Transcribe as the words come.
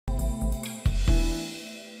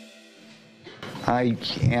I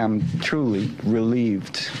am truly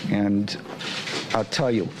relieved, and I'll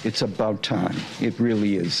tell you, it's about time. It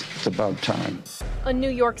really is. It's about time. A New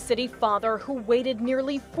York City father who waited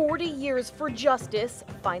nearly 40 years for justice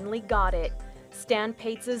finally got it. Etan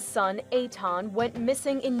Patz's son, Etan, went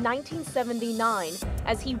missing in 1979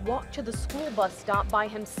 as he walked to the school bus stop by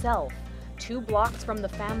himself, 2 blocks from the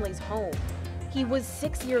family's home. He was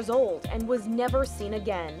 6 years old and was never seen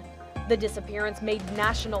again. The disappearance made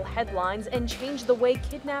national headlines and changed the way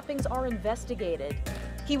kidnappings are investigated.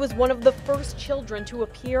 He was one of the first children to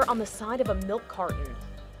appear on the side of a milk carton.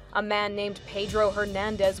 A man named Pedro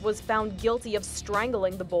Hernandez was found guilty of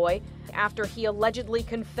strangling the boy after he allegedly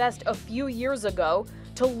confessed a few years ago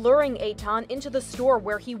to luring Etan into the store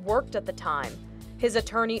where he worked at the time. His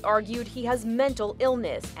attorney argued he has mental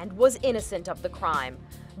illness and was innocent of the crime.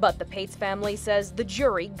 But the Patz family says the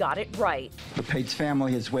jury got it right. The Patz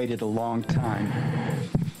family has waited a long time,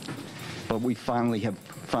 but we finally have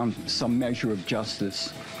found some measure of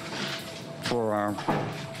justice for our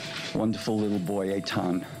wonderful little boy,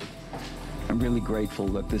 Etan. I'm really grateful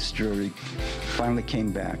that this jury finally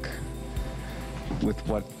came back with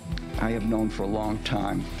what I have known for a long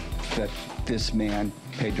time, that this man,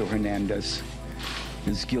 Pedro Hernandez,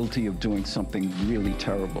 is guilty of doing something really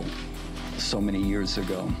terrible so many years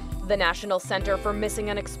ago. The National Center for Missing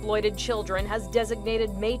and Exploited Children has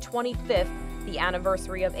designated May 25th, the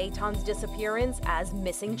anniversary of Etan's disappearance, as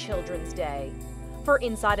Missing Children's Day. For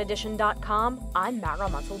InsideEdition.com, I'm Mara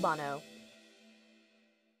Montalbano.